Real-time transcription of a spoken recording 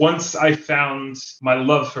Once I found my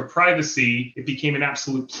love for privacy, it became an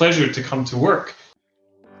absolute pleasure to come to work.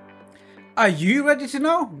 Are you ready to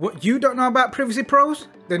know what you don't know about Privacy Pros?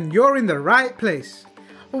 Then you're in the right place.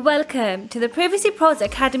 Welcome to the Privacy Pros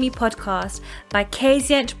Academy podcast by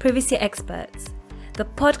Kazient Privacy Experts, the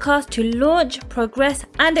podcast to launch, progress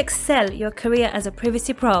and excel your career as a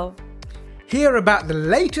privacy pro. Hear about the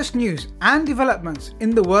latest news and developments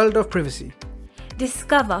in the world of privacy.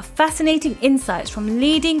 Discover fascinating insights from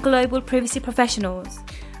leading global privacy professionals.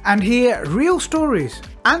 And hear real stories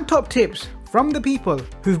and top tips from the people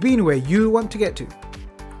who've been where you want to get to.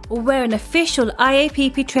 We're an official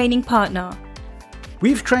IAPP training partner.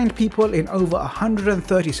 We've trained people in over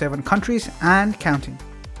 137 countries and counting.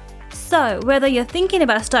 So, whether you're thinking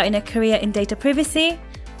about starting a career in data privacy,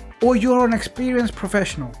 or you're an experienced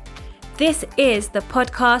professional, this is the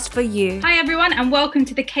podcast for you. Hi everyone, and welcome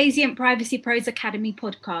to the Kazient Privacy Pros Academy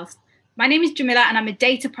podcast. My name is Jamila and I'm a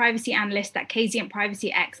data privacy analyst at Kazient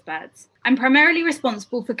Privacy Experts. I'm primarily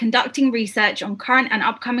responsible for conducting research on current and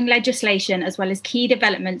upcoming legislation, as well as key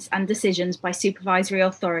developments and decisions by supervisory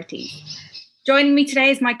authorities. Joining me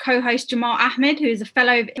today is my co-host Jamal Ahmed, who is a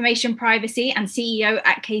fellow of information privacy and CEO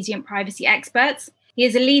at Kazient Privacy Experts. He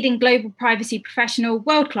is a leading global privacy professional,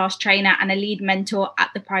 world-class trainer, and a lead mentor at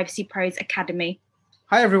the Privacy Pros Academy.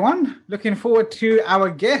 Hi everyone, looking forward to our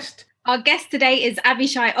guest. Our guest today is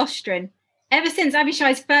Avishai Ostrin. Ever since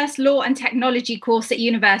Avishai's first law and technology course at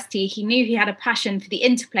university, he knew he had a passion for the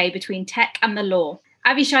interplay between tech and the law.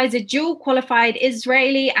 Avishai is a dual qualified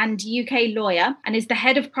Israeli and UK lawyer and is the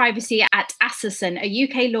head of privacy at Asserson, a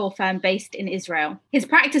UK law firm based in Israel. His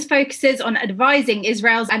practice focuses on advising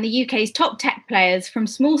Israel's and the UK's top tech players, from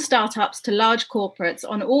small startups to large corporates,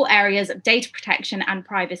 on all areas of data protection and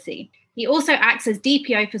privacy. He also acts as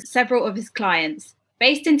DPO for several of his clients.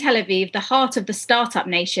 Based in Tel Aviv, the heart of the startup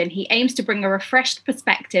nation, he aims to bring a refreshed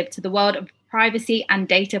perspective to the world of privacy and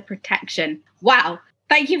data protection. Wow.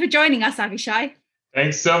 Thank you for joining us, Avishai.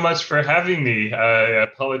 Thanks so much for having me. I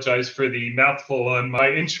apologize for the mouthful on my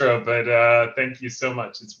intro, but thank you so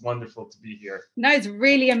much. It's wonderful to be here. No, it's a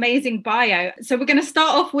really amazing bio. So we're going to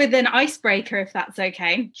start off with an icebreaker, if that's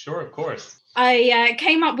okay. Sure, of course. I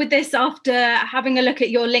came up with this after having a look at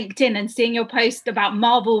your LinkedIn and seeing your post about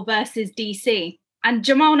Marvel versus DC. And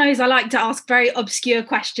Jamal knows I like to ask very obscure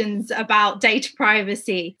questions about data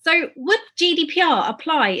privacy. So would GDPR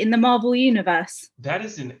apply in the Marvel universe? That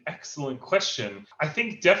is an excellent question. I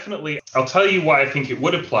think definitely, I'll tell you why I think it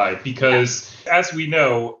would apply, because as we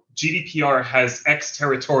know, GDPR has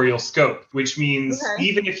exterritorial scope, which means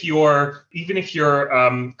even if you're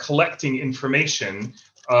collecting information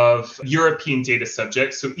of European data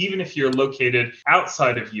subjects, so even if you're located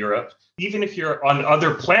outside of Europe, even if you're on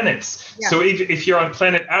other planets. Yeah. So if you're on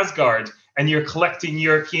planet Asgard and you're collecting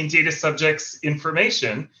European data subjects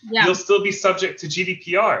information, you'll still be subject to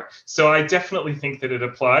GDPR. So I definitely think that it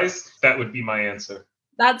applies. That would be my answer.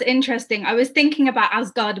 That's interesting. I was thinking about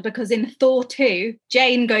Asgard because in Thor 2,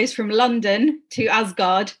 Jane goes from London to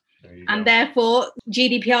Asgard. And therefore,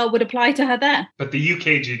 GDPR would apply to her there. But the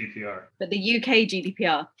UK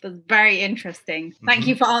GDPR. That's very interesting. Thank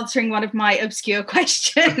you for answering one of my obscure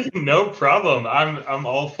questions. No problem. I'm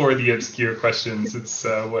all for the obscure questions. It's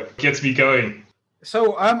what gets me going.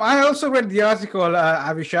 So I also read the article,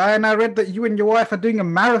 Avishai, and I read that you and your wife are doing a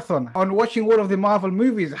marathon on watching all of the Marvel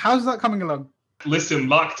movies. How's that coming along? Listen,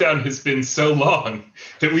 lockdown has been so long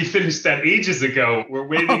that we finished that ages ago. We're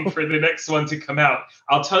waiting for the next one to come out.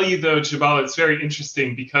 I'll tell you, though, Jabal, it's very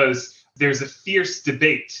interesting because there's a fierce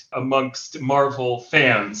debate amongst Marvel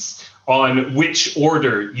fans on which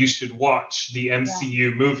order you should watch the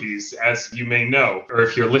MCU movies, as you may know, or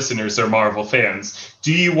if your listeners are Marvel fans.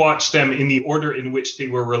 Do you watch them in the order in which they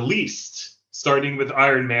were released, starting with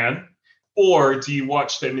Iron Man? Or do you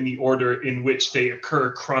watch them in the order in which they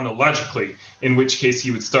occur chronologically? In which case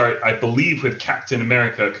you would start, I believe, with Captain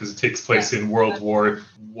America, because it takes place in World War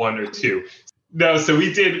I or II. No, so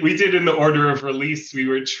we did in the order of release. We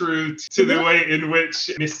were true to the way in which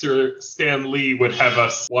Mr. Stan Lee would have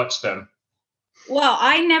us watch them. Well,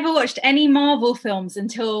 I never watched any Marvel films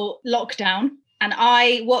until lockdown, and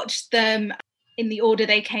I watched them in the order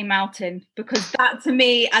they came out in, because that to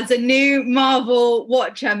me as a new Marvel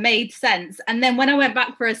watcher made sense. And then when I went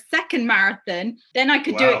back for a second marathon, then I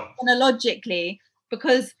could do it chronologically,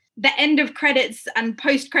 because the end of credits and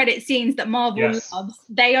post-credit scenes that Marvel loves,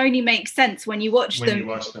 they only make sense when you watch them. When you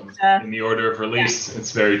watch them in the order of release. Yeah.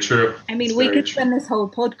 It's very true. I mean, we could spend this whole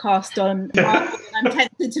podcast on Marvel. I'm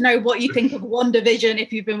tempted to know what you think of WandaVision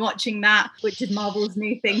if you've been watching that, which is Marvel's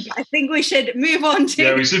new thing. But I think we should move on to...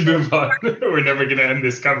 Yeah, we should move on. We're never going to end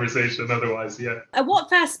this conversation otherwise, yeah. What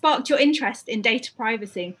first sparked your interest in data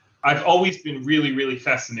privacy? I've always been really, really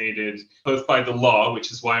fascinated both by the law,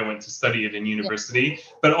 which is why I went to study it in university,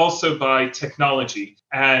 but also by technology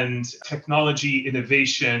and technology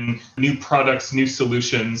innovation, new products, new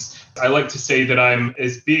solutions. I like to say that I'm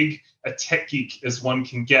as big a tech geek as one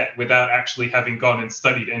can get without actually having gone and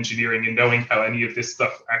studied engineering and knowing how any of this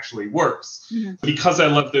stuff actually works. Mm-hmm. Because I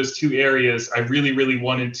love those two areas, I really, really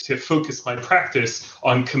wanted to focus my practice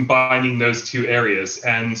on combining those two areas.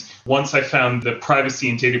 And once I found the privacy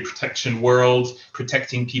and data protection world,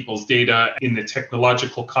 protecting people's data in the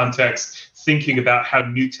technological context, thinking about how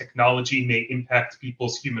new technology may impact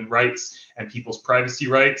people's human rights and people's privacy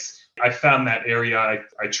rights, I found that area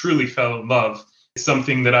I truly fell in love. It's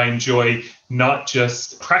something that I enjoy not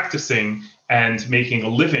just practicing and making a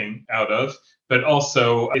living out of, but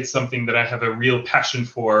also it's something that I have a real passion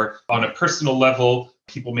for on a personal level.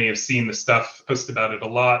 People may have seen the stuff, post about it a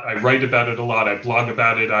lot. I write about it a lot. I blog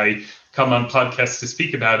about it. I come on podcasts to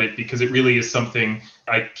speak about it because it really is something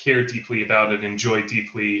I care deeply about and enjoy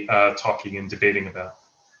deeply talking and debating about.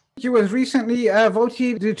 You was recently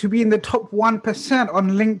voted to be in the top 1% on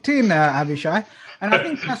LinkedIn, Avishai. And I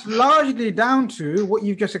think that's largely down to what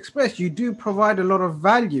you've just expressed. You do provide a lot of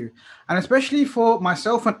value. And especially for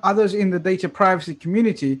myself and others in the data privacy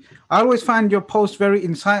community, I always find your posts very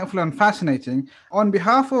insightful and fascinating. On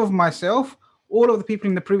behalf of myself, all of the people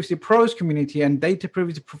in the Privacy Pros community and data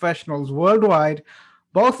privacy professionals worldwide,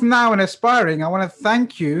 both now and aspiring, I want to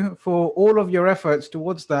thank you for all of your efforts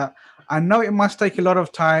towards that. I know it must take a lot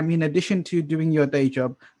of time in addition to doing your day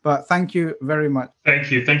job, but thank you very much.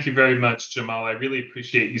 Thank you. Thank you very much, Jamal. I really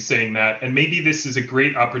appreciate you saying that. And maybe this is a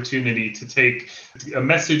great opportunity to take a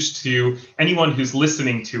message to anyone who's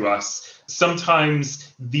listening to us.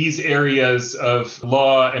 Sometimes these areas of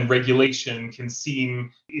law and regulation can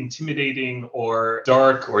seem intimidating or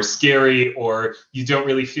dark or scary, or you don't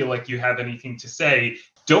really feel like you have anything to say.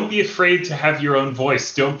 Don't be afraid to have your own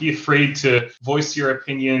voice. Don't be afraid to voice your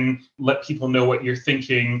opinion, let people know what you're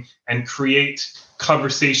thinking, and create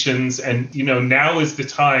conversations. And, now is the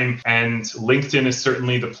time, and LinkedIn is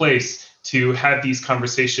certainly the place to have these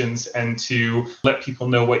conversations and to let people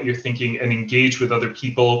know what you're thinking and engage with other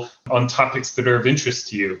people on topics that are of interest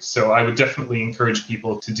to you. So I would definitely encourage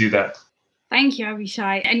people to do that. Thank you,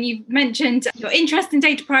 Avishai. And you've mentioned your interest in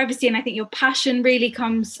data privacy, and I think your passion really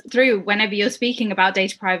comes through whenever you're speaking about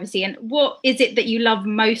data privacy. And what is it that you love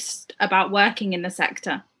most about working in the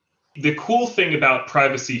sector? The cool thing about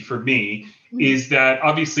privacy for me is that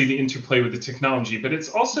obviously the interplay with the technology, but it's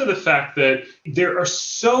also the fact that there are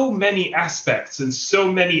so many aspects and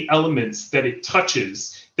so many elements that it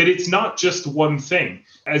touches that it's not just one thing.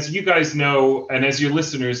 As you guys know, and as your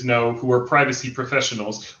listeners know who are privacy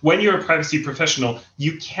professionals, when you're a privacy professional,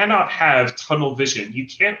 you cannot have tunnel vision. You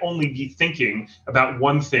can't only be thinking about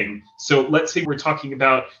one thing. So let's say we're talking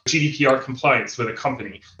about GDPR compliance with a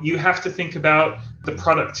company. You have to think about the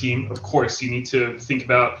product team. Of course, you need to think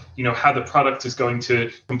about, how the product is going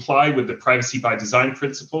to comply with the privacy by design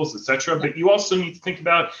principles, etc. But you also need to think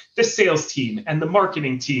about the sales team and the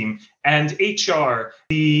marketing team and HR,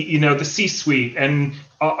 the C-suite, and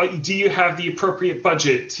do you have the appropriate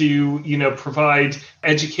budget to, provide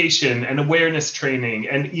education and awareness training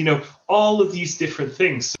and, all of these different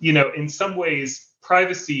things. In some ways,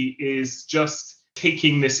 privacy is just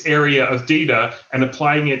taking this area of data and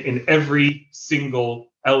applying it in every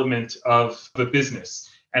single element of the business.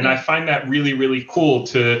 And I find that really, really cool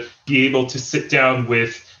to be able to sit down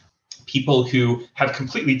with people who have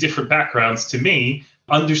completely different backgrounds to me,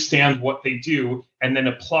 understand what they do, and then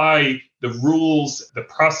apply the rules, the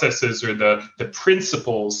processes, or the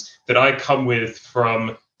principles that I come with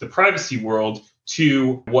from the privacy world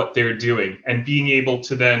to what they're doing. And being able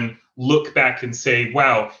to then look back and say,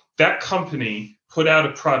 wow, that company put out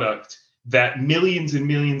a product that millions and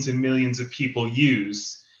millions and millions of people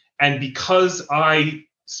use. And because I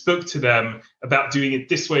spoke to them about doing it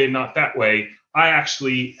this way and not that way, I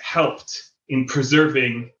actually helped in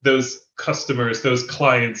preserving those customers, those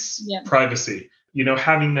clients' privacy.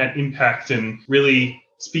 Having that impact and really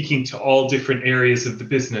speaking to all different areas of the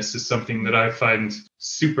business is something that I find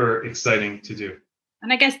super exciting to do.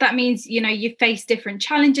 And I guess that means, you face different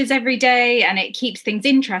challenges every day and it keeps things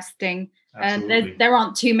interesting. There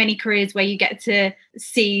aren't too many careers where you get to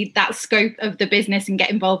see that scope of the business and get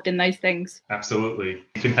involved in those things. Absolutely.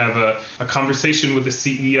 You can have a conversation with the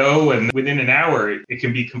CEO, and within an hour, it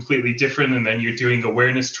can be completely different. And then you're doing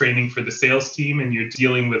awareness training for the sales team, and you're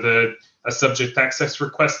dealing with a subject access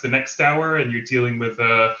request the next hour, and you're dealing with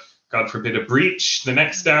God forbid, a breach the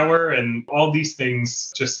next hour, and all these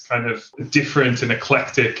things just kind of different and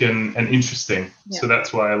eclectic and interesting. Yeah. So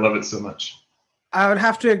that's why I love it so much. I would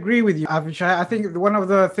have to agree with you, Avishai. I think one of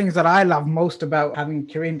the things that I love most about having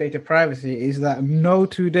career in data privacy is that no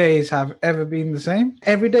 2 days have ever been the same.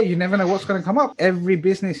 Every day, you never know what's going to come up. Every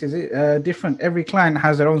business is different. Every client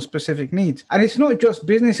has their own specific needs. And it's not just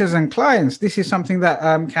businesses and clients. This is something that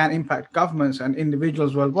can impact governments and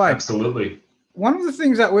individuals worldwide. Absolutely. One of the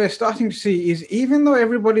things that we're starting to see is even though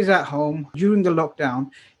everybody's at home during the lockdown,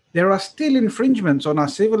 there are still infringements on our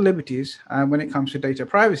civil liberties when it comes to data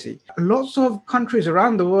privacy. Lots of countries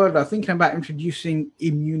around the world are thinking about introducing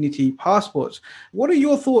immunity passports. What are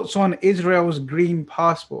your thoughts on Israel's green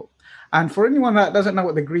passport? And for anyone that doesn't know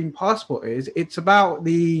what the green passport is, it's about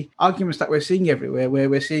the arguments that we're seeing everywhere, where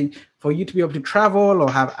we're seeing for you to be able to travel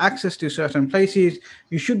or have access to certain places,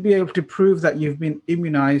 you should be able to prove that you've been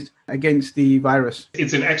immunized against the virus.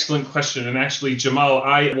 It's an excellent question. And actually, Jamal,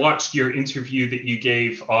 I watched your interview that you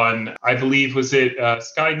gave on, I believe, was it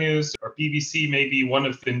Sky News or BBC, maybe one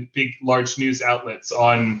of the big, large news outlets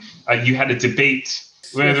on, you had a debate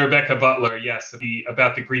with Rebecca Butler, yes,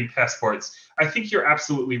 about the green passports. I think you're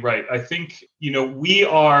absolutely right. I think, we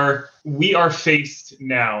are faced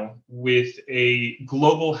now with a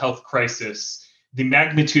global health crisis, the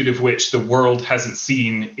magnitude of which the world hasn't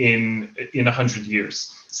seen in 100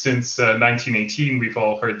 years. Since 1918, we've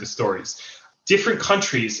all heard the stories. Different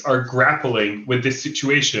countries are grappling with this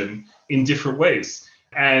situation in different ways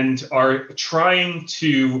and are trying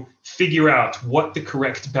to figure out what the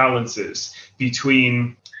correct balance is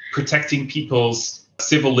between protecting people's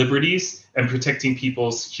civil liberties and protecting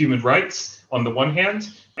people's human rights on the one hand,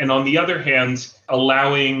 and on the other hand,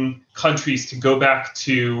 allowing countries to go back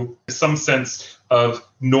to some sense of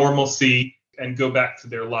normalcy and go back to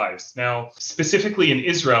their lives. Now, specifically in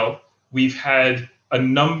Israel, we've had a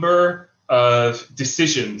number of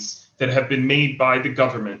decisions that have been made by the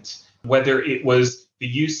government, whether it was the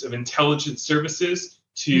use of intelligence services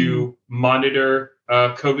to monitor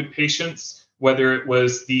COVID patients, whether it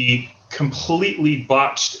was the completely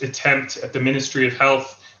botched attempt at the Ministry of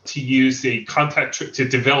Health to use to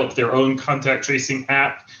develop their own contact tracing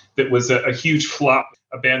app that was a huge flop,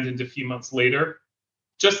 abandoned a few months later.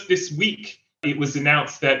 Just this week, it was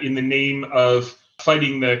announced that in the name of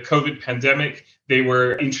fighting the COVID pandemic, they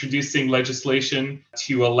were introducing legislation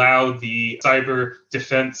to allow the Cyber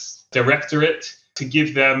Defense Directorate to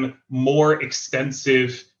give them more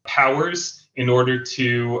extensive powers in order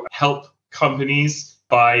to help companies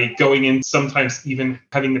by going in, sometimes even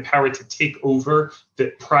having the power to take over the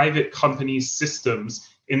private companies' systems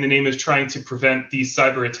in the name of trying to prevent these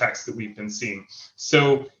cyber attacks that we've been seeing.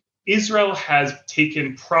 So Israel has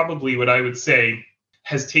taken probably what I would say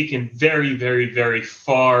has taken very, very, very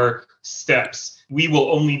far steps we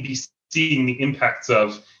will only be seeing the impacts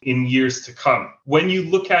of in years to come. When you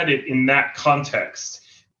look at it in that context,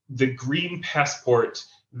 the green passport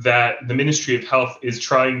that the Ministry of Health is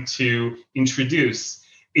trying to introduce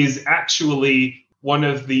is actually one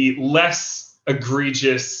of the less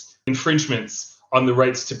egregious infringements on the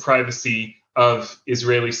rights to privacy of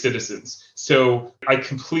Israeli citizens. So I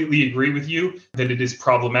completely agree with you that it is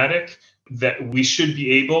problematic, that we should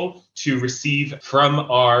be able to receive from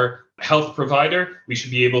our health provider, we should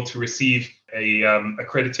be able to receive a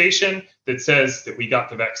accreditation that says that we got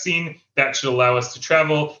the vaccine. That should allow us to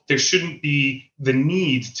travel. There shouldn't be the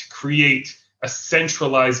need to create a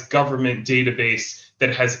centralized government database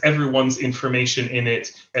that has everyone's information in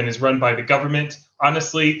it and is run by the government.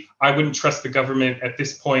 Honestly, I wouldn't trust the government at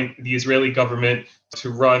this point, the Israeli government, to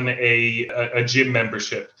run a gym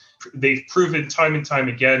membership. They've proven time and time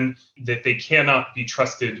again that they cannot be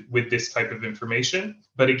trusted with this type of information.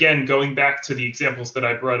 But again, going back to the examples that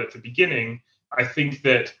I brought at the beginning, I think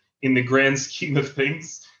that in the grand scheme of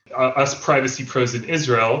things, us privacy pros in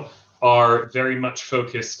Israel are very much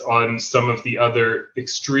focused on some of the other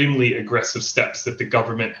extremely aggressive steps that the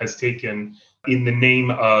government has taken in the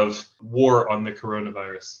name of war on the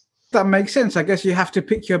coronavirus. That makes sense. I guess you have to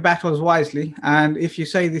pick your battles wisely. And if you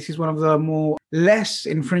say this is one of the less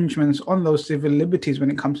infringements on those civil liberties when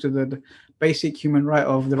it comes to the basic human right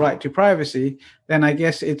of the right to privacy, then I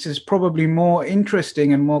guess it is probably more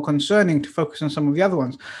interesting and more concerning to focus on some of the other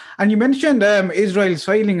ones. And you mentioned Israel's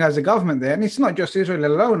failing as a government there, and it's not just Israel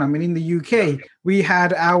alone. I mean, in the UK, we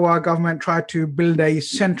had our government try to build a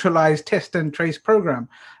centralized test and trace program.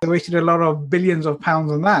 They wasted a lot of billions of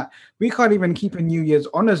pounds on that. We can't even keep a New Year's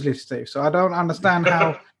honors list safe. So I don't understand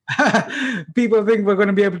how people think we're going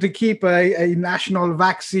to be able to keep a national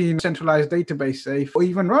vaccine centralized database safe or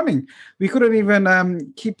even running. We couldn't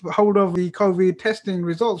even keep hold of the COVID testing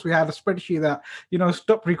results. We had a spreadsheet that,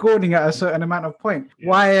 stopped recording at a certain amount of point. Yeah.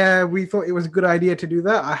 Why we thought it was a good idea to do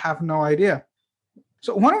that, I have no idea.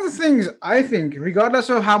 So one of the things I think, regardless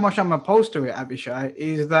of how much I'm opposed to it, Abishai,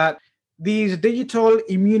 is that these digital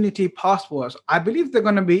immunity passports, I believe they're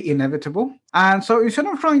going to be inevitable. And so instead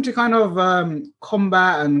of trying to kind of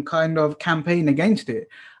combat and kind of campaign against it,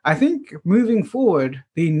 I think moving forward,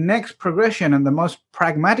 the next progression and the most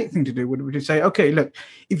pragmatic thing to do would be to say, okay, look,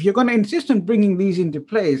 if you're going to insist on bringing these into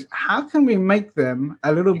place, how can we make them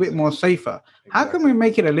a little bit more safer? How can we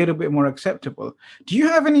make it a little bit more acceptable? Do you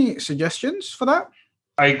have any suggestions for that?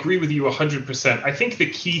 I agree with you 100%. I think the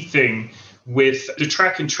key thing with the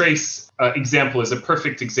track and trace example is a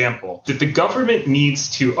perfect example that the government needs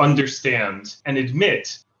to understand and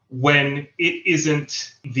admit when it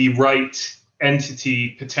isn't the right entity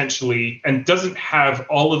potentially and doesn't have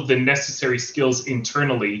all of the necessary skills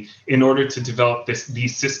internally in order to develop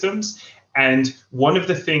these systems. And one of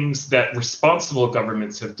the things that responsible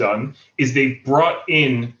governments have done is they've brought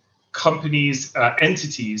in companies,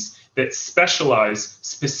 entities that specialize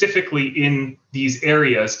specifically in these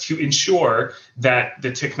areas to ensure that the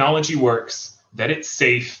technology works, that it's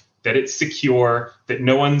safe, that it's secure, that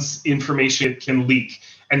no one's information can leak.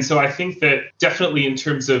 And so I think that definitely in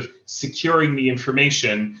terms of securing the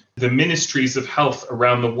information, the ministries of health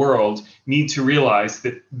around the world need to realize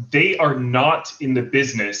that they are not in the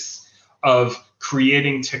business of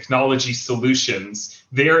creating technology solutions.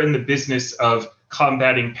 They are in the business of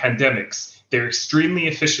combating pandemics. They're extremely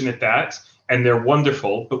efficient at that, and they're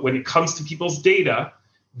wonderful. But when it comes to people's data,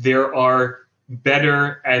 there are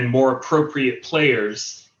better and more appropriate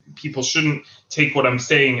players. People shouldn't take what I'm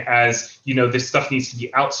saying as, this stuff needs to be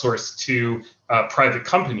outsourced to private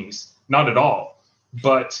companies. Not at all.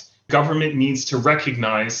 But government needs to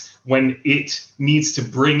recognize when it needs to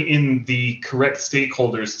bring in the correct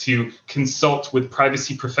stakeholders to consult with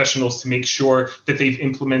privacy professionals to make sure that they've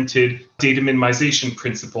implemented data minimization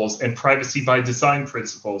principles and privacy by design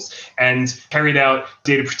principles and carried out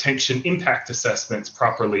data protection impact assessments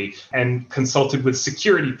properly and consulted with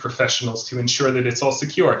security professionals to ensure that it's all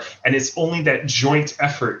secure. And it's only that joint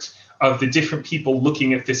effort of the different people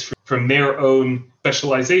looking at this from their own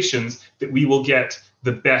specializations that we will get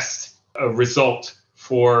the best result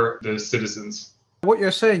for the citizens. What you're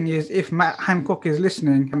saying is, if Matt Hancock is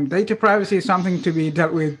listening, data privacy is something to be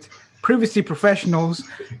dealt with privacy professionals,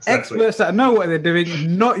 experts that know what they're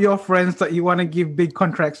doing, not your friends that you want to give big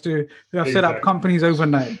contracts to who have set up companies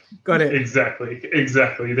overnight. Got it. Exactly.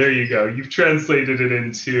 There you go. You've translated it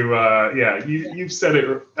into, you've said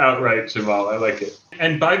it outright, Jamal. I like it.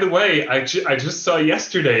 And by the way, I just saw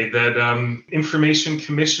yesterday that information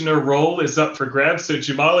commissioner role is up for grabs. So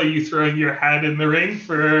Jamal, are you throwing your hat in the ring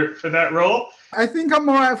for that role? I think I'm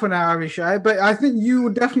all right for now, Avishai, but I think you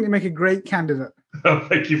would definitely make a great candidate. Oh,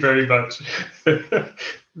 thank you very much.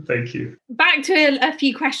 Thank you. Back to a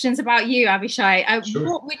few questions about you, Avishai. Sure.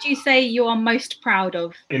 What would you say you are most proud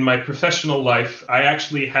of? In my professional life, I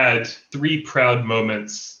actually had 3 proud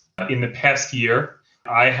moments in the past year.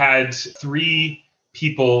 I had 3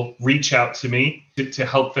 people reach out to me to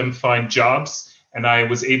help them find jobs, and I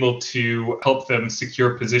was able to help them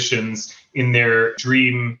secure positions in their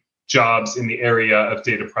dream jobs in the area of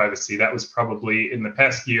data privacy. That was probably in the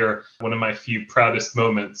past year one of my few proudest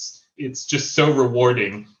moments. It's just so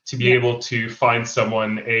rewarding to be able to find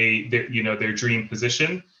someone their dream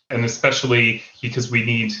position, and especially because we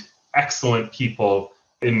need excellent people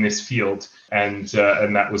in this field, and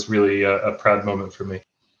that was really a proud moment for me.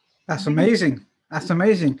 That's amazing. That's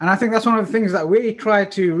amazing. And I think that's one of the things that we try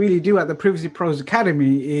to really do at the Privacy Pros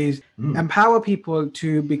Academy is empower people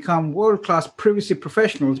to become world-class privacy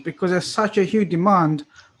professionals, because there's such a huge demand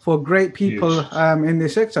for great people in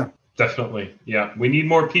this sector. Definitely. Yeah. We need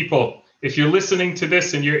more people. If you're listening to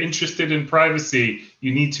this and you're interested in privacy,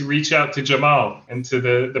 you need to reach out to Jamal and to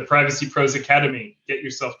the Privacy Pros Academy. Get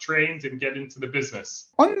yourself trained and get into the business.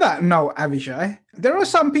 On that note, Avishai, there are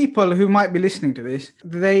some people who might be listening to this.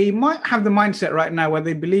 They might have the mindset right now where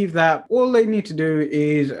they believe that all they need to do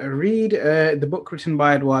is read the book written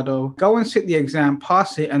by Eduardo, go and sit the exam,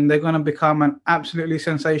 pass it, and they're going to become an absolutely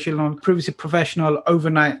sensational privacy professional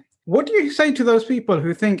overnight. What do you say to those people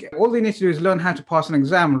who think all they need to do is learn how to pass an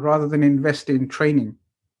exam rather than invest in training?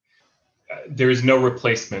 There is no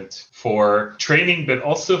replacement for training, but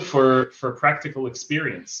also for practical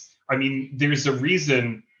experience. I mean, there's a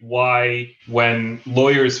reason why when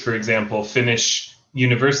lawyers, for example, finish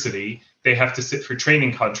university, they have to sit for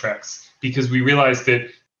training contracts, because we realize that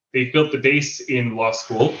they've built the base in law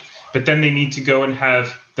school, but then they need to go and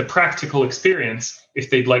have the practical experience if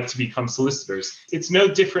they'd like to become solicitors. It's no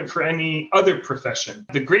different for any other profession.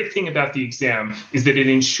 The great thing about the exam is that it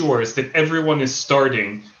ensures that everyone is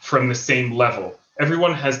starting from the same level.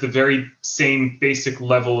 Everyone has the very same basic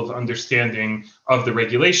level of understanding of the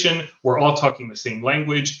regulation. We're all talking the same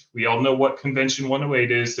language. We all know what Convention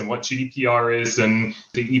 108 is and what GDPR is and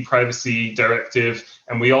the e-privacy directive.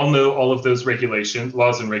 And we all know all of those regulations,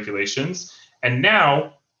 laws and regulations. And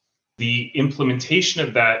now the implementation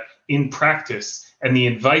of that in practice and the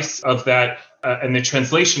advice of that and the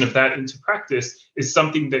translation of that into practice is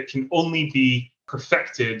something that can only be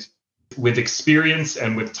perfected with experience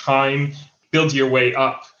and with time. Build your way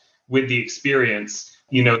up with the experience.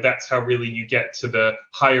 You know, that's how really you get to the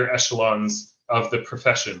higher echelons of the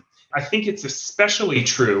profession. I think it's especially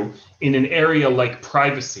true in an area like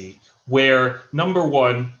privacy, where number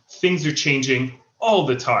one, things are changing all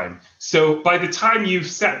the time. So by the time you've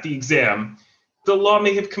sat the exam, the law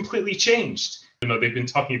may have completely changed. You know, they've been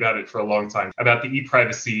talking about it for a long time, about the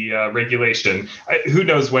e-privacy regulation. Who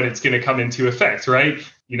knows when it's going to come into effect, right?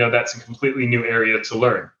 You know, that's a completely new area to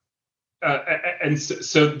learn. And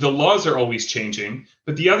so the laws are always changing.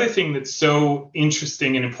 But the other thing that's so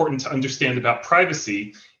interesting and important to understand about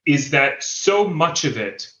privacy is that so much of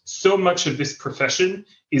this profession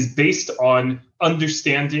is based on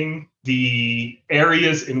understanding the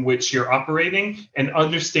areas in which you're operating and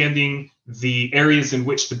understanding the areas in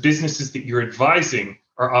which the businesses that you're advising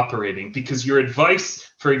are operating. Because your advice,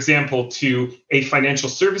 for example, to a financial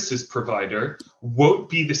services provider won't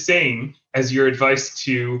be the same as your advice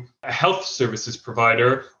to a health services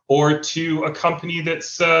provider or to a company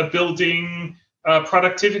that's building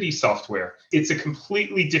productivity software. It's a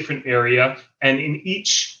completely different area. And in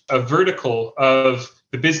each vertical of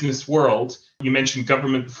the business world, you mentioned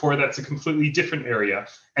government before, that's a completely different area.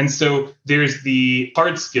 And so there's the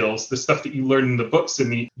hard skills, the stuff that you learn in the books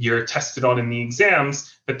and you're tested on in the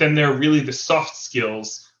exams, but then there are really the soft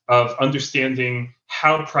skills of understanding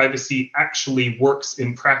how privacy actually works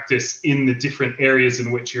in practice in the different areas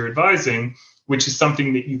in which you're advising, which is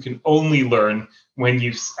something that you can only learn when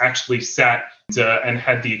you've actually sat and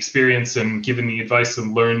had the experience and given the advice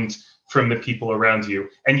and learned from the people around you.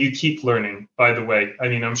 And you keep learning, by the way. I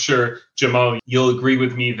mean, I'm sure, Jamal, you'll agree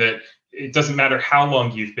with me that it doesn't matter how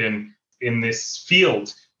long you've been in this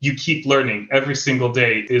field, you keep learning. Every single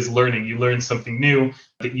day is learning. You learn something new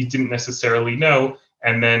that you didn't necessarily know.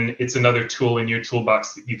 And then it's another tool in your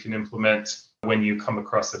toolbox that you can implement when you come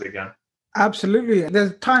across it again. Absolutely.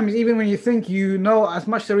 There's times even when you think you know as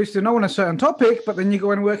much there is to know on a certain topic, but then you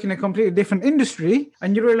go and work in a completely different industry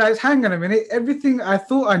and you realize, hang on a minute, everything I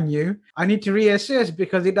thought I knew, I need to reassess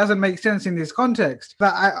because it doesn't make sense in this context.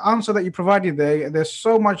 That answer that you provided there's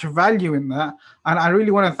so much value in that. And I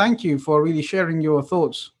really want to thank you for really sharing your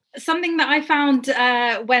thoughts. Something that I found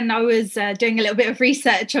when I was doing a little bit of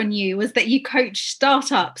research on you was that you coach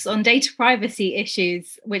startups on data privacy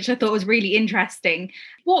issues, which I thought was really interesting.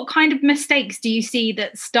 What kind of mistakes do you see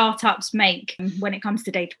that startups make when it comes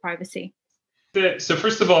to data privacy? So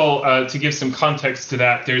first of all, to give some context to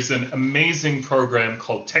that, there's an amazing program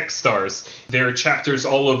called Techstars. There are chapters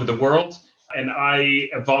all over the world, and I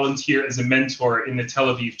volunteer as a mentor in the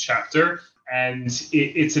Tel Aviv chapter. And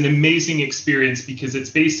it's an amazing experience because it's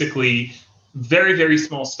basically very, very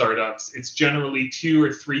small startups. It's generally 2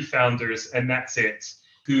 or 3 founders, and that's it,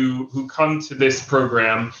 who come to this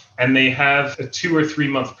program. And they have a 2 or 3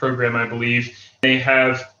 month program, I believe. They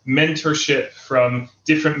have mentorship from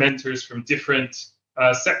different mentors from different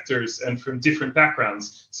sectors and from different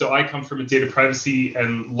backgrounds. So I come from a data privacy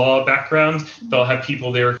and law background. They'll have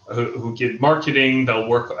people there who give marketing. They'll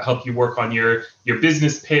help you work on your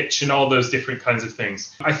business pitch and all those different kinds of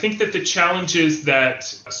things. I think that the challenges that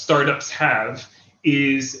startups have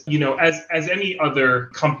is, you know, as any other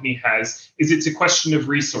company has, is it's a question of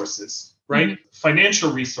resources, right? Mm-hmm.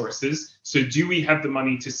 Financial resources. So do we have the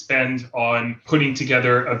money to spend on putting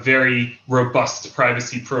together a very robust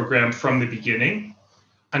privacy program from the beginning?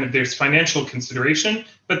 Kind of there's financial consideration,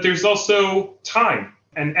 but there's also time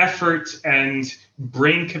and effort and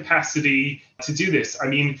brain capacity to do this. I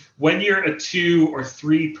mean, when you're a 2 or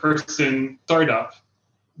 3 person startup,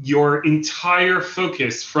 your entire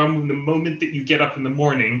focus from the moment that you get up in the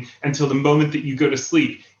morning until the moment that you go to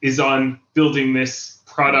sleep is on building this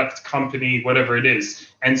product, company, whatever it is.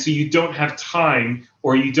 And so you don't have time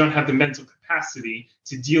or you don't have the mental capacity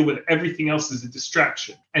to deal with everything else as a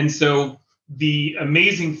distraction. And so the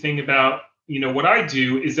amazing thing about what I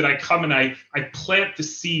do is that I come and I plant the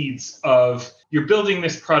seeds of, you're building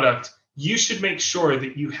this product. You should make sure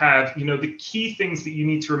that you have, the key things that you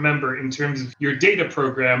need to remember in terms of your data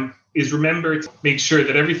program is remember to make sure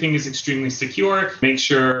that everything is extremely secure. Make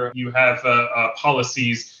sure you have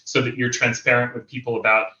policies so that you're transparent with people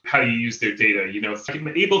about how you use their data. I'm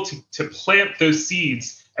able to plant those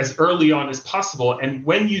seeds as early on as possible. And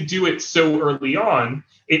when you do it so early on,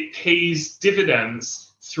 it pays dividends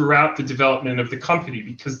throughout the development of the company,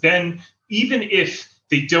 because then even if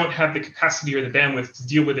they don't have the capacity or the bandwidth to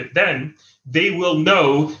deal with it then, they will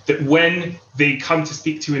know that when they come to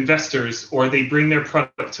speak to investors or they bring their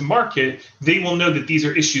product to market, they will know that these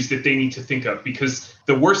are issues that they need to think of, because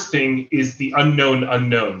the worst thing is the unknown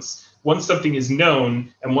unknowns. Once something is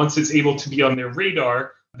known and once it's able to be on their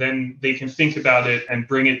radar, then they can think about it and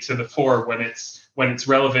bring it to the fore when it's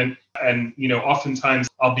relevant. And oftentimes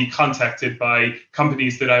I'll be contacted by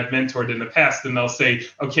companies that I've mentored in the past, and they'll say,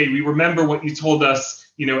 okay, we remember what you told us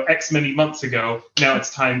X many months ago. Now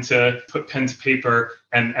it's time to put pen to paper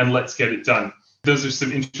and let's get it done. Those are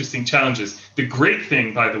some interesting challenges. The great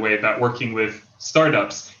thing, by the way, about working with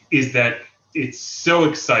startups is that it's so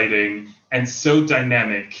exciting and so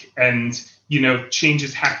dynamic, and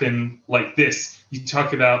changes happen like this. You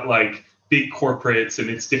talk about like big corporates and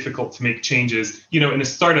it's difficult to make changes. In a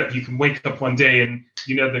startup, you can wake up one day and,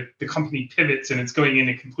 the company pivots and it's going in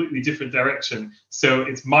a completely different direction. So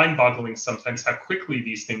it's mind-boggling sometimes how quickly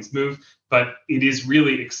these things move, but it is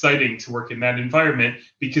really exciting to work in that environment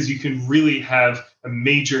because you can really have a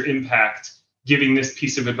major impact giving this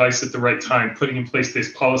piece of advice at the right time, putting in place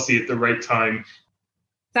this policy at the right time.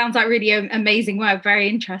 Sounds like really amazing work. Very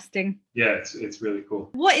interesting. Yeah, it's really cool.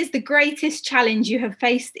 What is the greatest challenge you have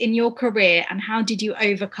faced in your career and how did you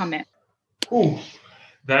overcome it? Oh,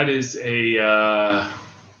 that is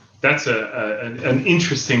that's an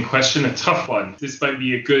interesting question, a tough one. This might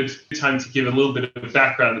be a good time to give a little bit of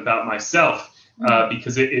background about myself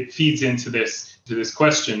because it feeds into this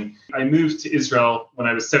question. I moved to Israel when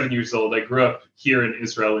I was 7 years old. I grew up here in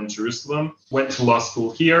Israel, in Jerusalem, went to law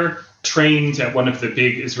school here, trained at one of the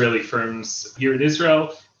big Israeli firms here in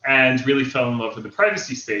Israel, and really fell in love with the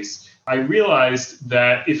privacy space. I realized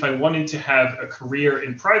that if I wanted to have a career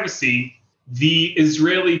in privacy, the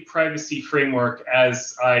Israeli privacy framework,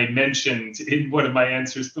 as I mentioned in one of my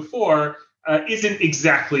answers before, isn't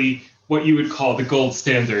exactly what you would call the gold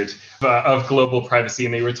standard of global privacy.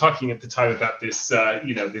 And they were talking at the time about this,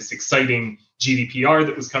 this exciting GDPR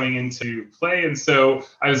that was coming into play. And so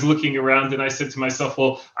I was looking around and I said to myself,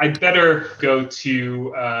 well, I'd better go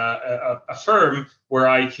to a firm where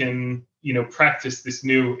I can, practice this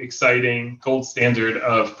new exciting gold standard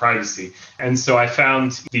of privacy. And so I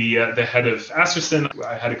found the head of Asterson.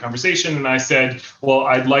 I had a conversation and I said, well,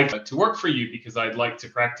 I'd like to work for you because I'd like to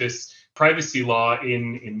practice privacy law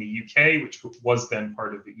in the UK, which was then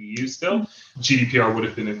part of the EU still. GDPR would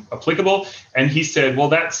have been applicable. And he said, well,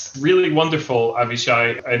 that's really wonderful,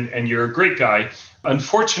 Avishai, and you're a great guy.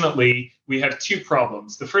 Unfortunately, we have two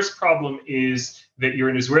problems. The first problem is that you're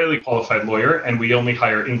an Israeli qualified lawyer and we only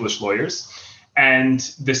hire English lawyers. And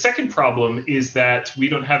the second problem is that we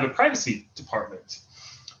don't have a privacy department.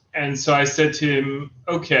 And so I said to him,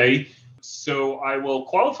 okay, so I will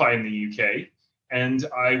qualify in the UK and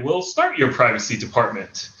I will start your privacy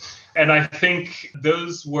department. And I think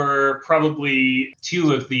those were probably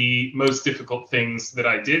two of the most difficult things that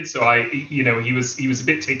I did. So he was a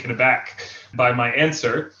bit taken aback by my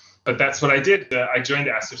answer, but that's what I did. I joined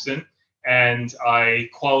Asterson and I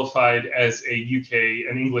qualified as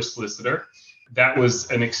an English solicitor. That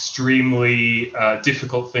was an extremely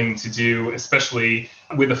difficult thing to do, especially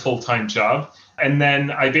with a full-time job. And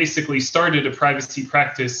then I basically started a privacy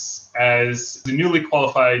practice as a newly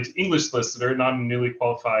qualified English solicitor, not a newly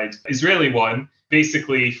qualified Israeli one,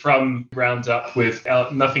 basically from ground up with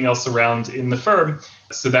nothing else around in the firm.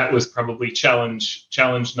 So that was probably challenge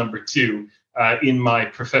number two in my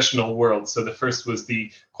professional world. So the first was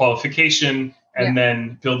the qualification and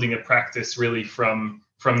then building a practice really from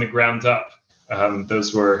the ground up.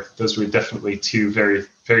 Those were definitely two very,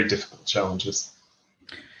 very difficult challenges.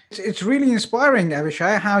 It's really inspiring,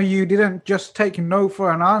 Avishai, how you didn't just take no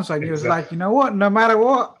for an answer. And you was like, you know what, no matter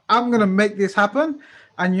what, I'm going to make this happen.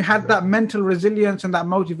 And you had that mental resilience and that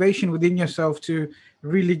motivation within yourself to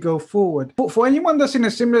really go forward. But for anyone that's in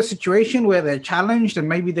a similar situation where they're challenged and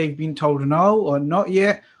maybe they've been told no or not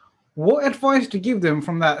yet, what advice to give them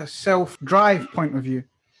from that self-drive point of view?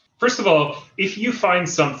 First of all, if you find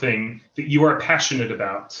something that you are passionate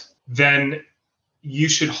about, then you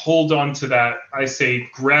should hold on to that. I say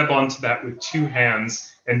grab onto that with two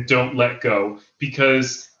hands and don't let go,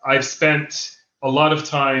 because I've spent a lot of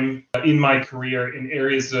time in my career in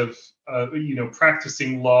areas of,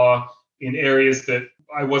 practicing law in areas that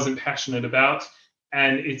I wasn't passionate about.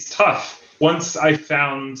 And it's tough. Once I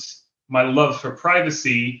found my love for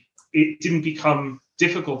privacy, it didn't become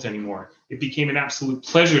difficult anymore. It became an absolute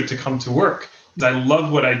pleasure to come to work. I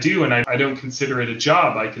love what I do, and I don't consider it a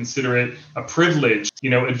job. I consider it a privilege,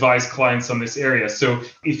 advise clients on this area. So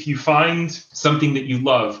if you find something that you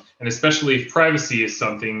love, and especially if privacy is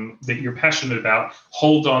something that you're passionate about,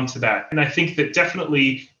 hold on to that. And I think that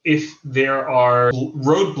definitely if there are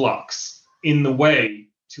roadblocks in the way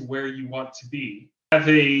to where you want to be, have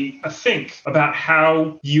a think about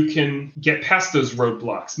how you can get past those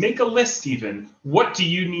roadblocks. Make a list even. What do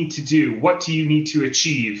you need to do? What do you need to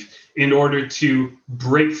achieve in order to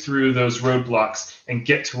break through those roadblocks and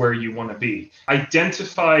get to where you want to be?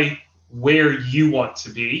 Identify where you want to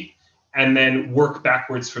be and then work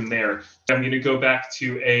backwards from there. I'm going to go back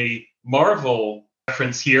to a Marvel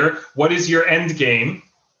reference here. What is your end game?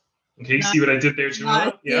 Okay, you see what I did there,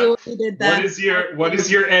 Jamila? Yeah. Did that. What is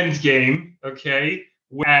your end game? Okay.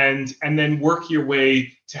 And then work your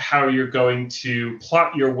way to how you're going to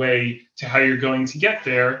plot your way to how you're going to get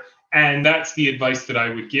there. And that's the advice that I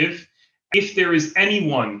would give. If there is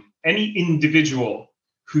anyone, any individual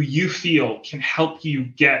who you feel can help you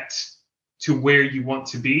get to where you want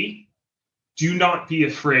to be, do not be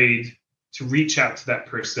afraid to reach out to that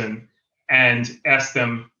person and ask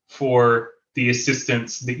them for the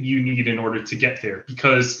assistance that you need in order to get there,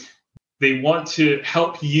 because they want to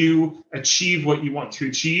help you achieve what you want to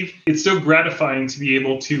achieve. It's so gratifying to be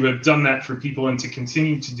able to have done that for people and to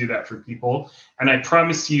continue to do that for people. And I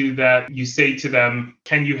promise you that you say to them,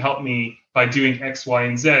 can you help me by doing X, Y,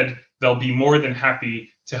 and Z? They'll be more than happy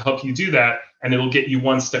to help you do that. And it'll get you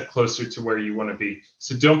one step closer to where you want to be.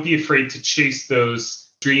 So don't be afraid to chase those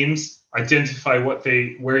dreams. Identify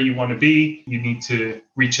where you want to be, you need to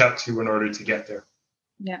reach out to in order to get there.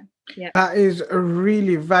 Yeah. That is a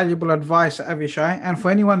really valuable advice, Avishai. And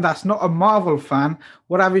for anyone that's not a Marvel fan,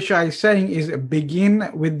 what Avishai is saying is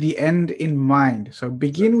begin with the end in mind. So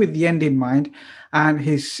begin with the end in mind. And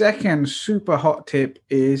his second super hot tip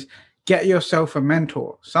is get yourself a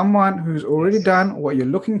mentor, someone who's already done what you're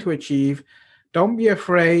looking to achieve. Don't be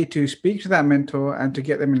afraid to speak to that mentor and to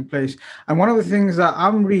get them in place. And one of the things that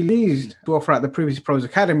I'm really pleased to offer at the Privacy Pros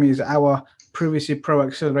Academy is our Privacy Pro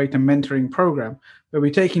Accelerator mentoring program, where we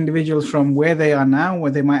take individuals from where they are now,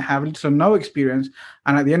 where they might have little or no experience,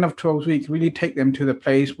 and at the end of 12 weeks, really take them to the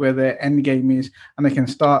place where their end game is, and they can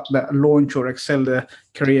start that launch or excel their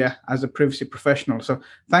career as a privacy professional. So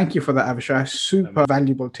thank you for that, Avishai. Super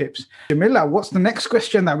valuable tips. Jamila, what's the next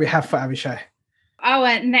question that we have for Avishai?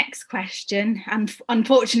 Our next question, and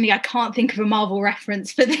unfortunately I can't think of a Marvel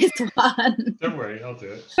reference for this one. Don't worry, I'll do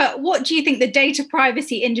it. But what do you think the data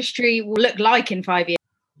privacy industry will look like in 5 years?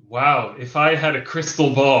 Wow, if I had a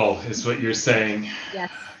crystal ball is what you're saying.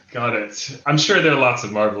 Yes. Got it. I'm sure there are lots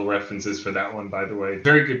of Marvel references for that one, by the way.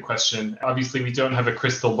 Very good question. Obviously, we don't have a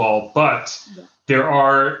crystal ball, but there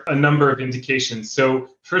are a number of indications. So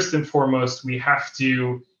first and foremost, we have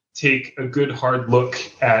to take a good hard look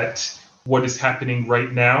at what is happening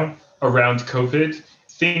right now around COVID.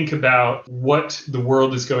 Think about what the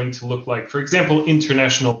world is going to look like. For example,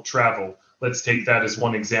 international travel. Let's take that as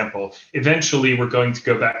one example. Eventually, we're going to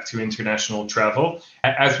go back to international travel.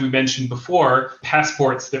 As we mentioned before,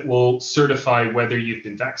 passports that will certify whether you've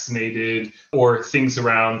been vaccinated or things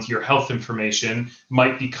around your health information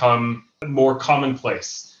might become more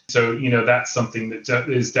commonplace. So, that's something that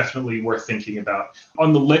is definitely worth thinking about.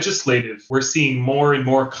 On the legislative, we're seeing more and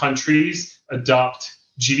more countries adopt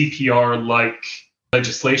GDPR-like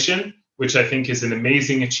legislation, which I think is an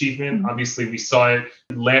amazing achievement. Mm-hmm. Obviously, we saw it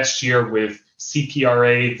last year with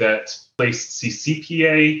CPRA that placed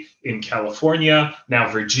CCPA in California. Now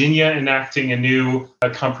Virginia enacting a new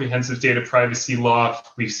comprehensive data privacy law.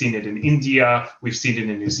 We've seen it in India. We've seen it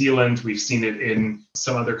in New Zealand. We've seen it in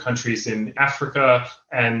some other countries in Africa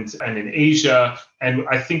and in Asia. And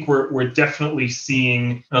I think we're definitely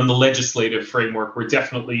seeing on the legislative framework, we're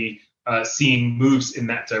definitely seeing moves in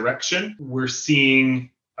that direction. We're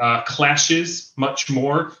seeing clashes much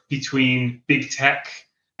more between big tech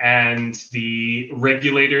and the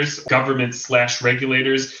regulators,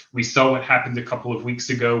 government/regulators. We saw what happened a couple of weeks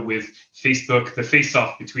ago with Facebook, the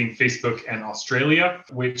face-off between Facebook and Australia,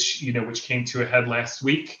 which came to a head last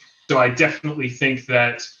week. So I definitely think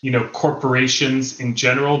that, corporations in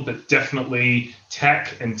general, but definitely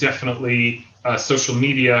tech and definitely social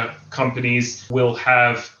media companies will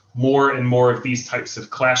have more and more of these types of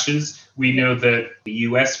clashes. We know that the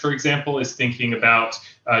US, for example, is thinking about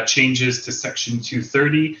changes to Section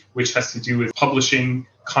 230, which has to do with publishing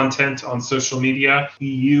content on social media.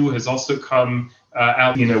 EU has also come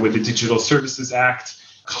out, with the Digital Services Act.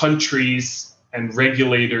 Countries and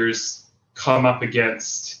regulators come up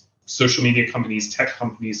against social media companies, tech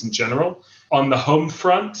companies in general. On the home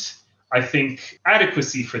front, I think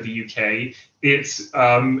adequacy for the UK, it's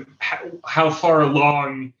how far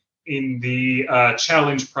along in the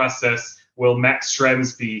challenge process will Max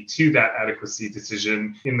Schrems be to that adequacy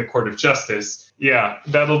decision in the Court of Justice? Yeah,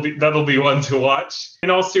 that'll be one to watch. In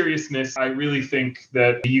all seriousness, I really think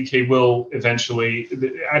that the UK will eventually,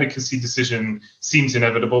 the adequacy decision seems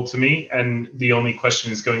inevitable to me, and the only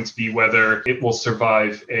question is going to be whether it will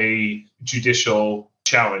survive a judicial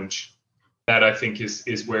challenge. That I think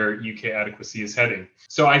is where UK adequacy is heading.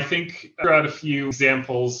 So I think I throw out a few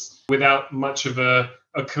examples without much of a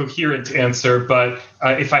coherent answer, but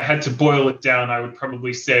if I had to boil it down, I would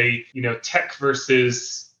probably say, tech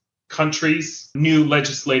versus countries, new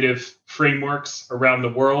legislative frameworks around the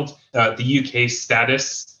world, the UK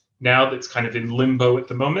status now that's kind of in limbo at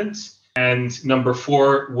the moment. And number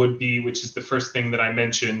 4 would be, which is the first thing that I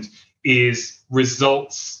mentioned, is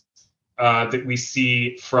results that we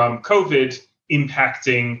see from COVID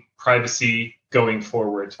impacting privacy going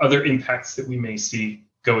forward, other impacts that we may see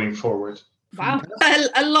going forward. Wow,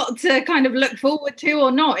 a lot to kind of look forward to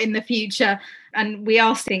or not in the future. And we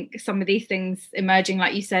are seeing some of these things emerging,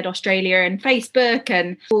 like you said, Australia and Facebook.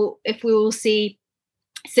 And if we will see,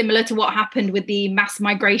 similar to what happened with the mass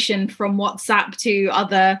migration from WhatsApp to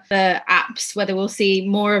other apps, whether we'll see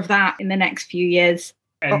more of that in the next few years.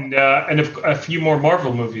 And a few more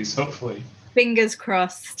Marvel movies, hopefully. Fingers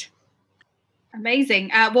crossed.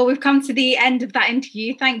 Amazing. Well, we've come to the end of that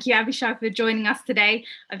interview. Thank you, Avishai, for joining us today.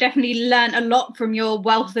 I've definitely learned a lot from your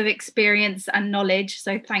wealth of experience and knowledge.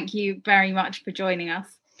 So thank you very much for joining us.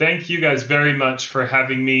 Thank you guys very much for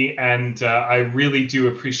having me. And I really do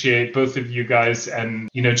appreciate both of you guys. And,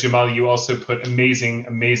 Jamal, you also put amazing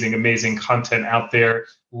content out there.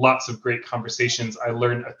 Lots of great conversations. I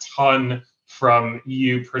learned a ton from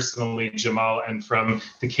you personally, Jamal, and from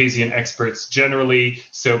the Kazient experts generally.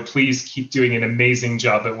 So please keep doing an amazing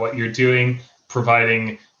job at what you're doing,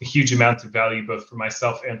 providing a huge amount of value both for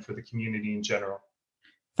myself and for the community in general.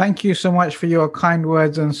 Thank you so much for your kind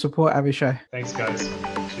words and support, Avishai. Thanks, guys.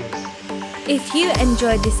 Cheers. If you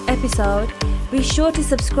enjoyed this episode, be sure to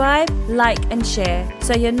subscribe, like, and share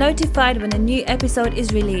so you're notified when a new episode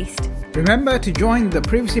is released. Remember to join the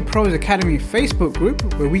Privacy Pros Academy Facebook group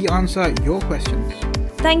where we answer your questions.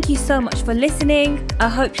 Thank you so much for listening. I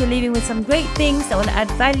hope you're leaving with some great things that will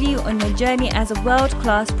add value on your journey as a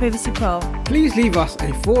world-class Privacy Pro. Please leave us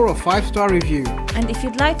a 4 or 5-star review. And if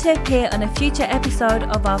you'd like to appear on a future episode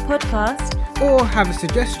of our podcast, or have a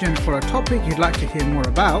suggestion for a topic you'd like to hear more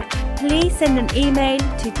about, please send an email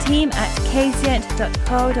to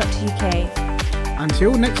team@kazient.co.uk.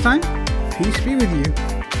 Until next time, peace be with you.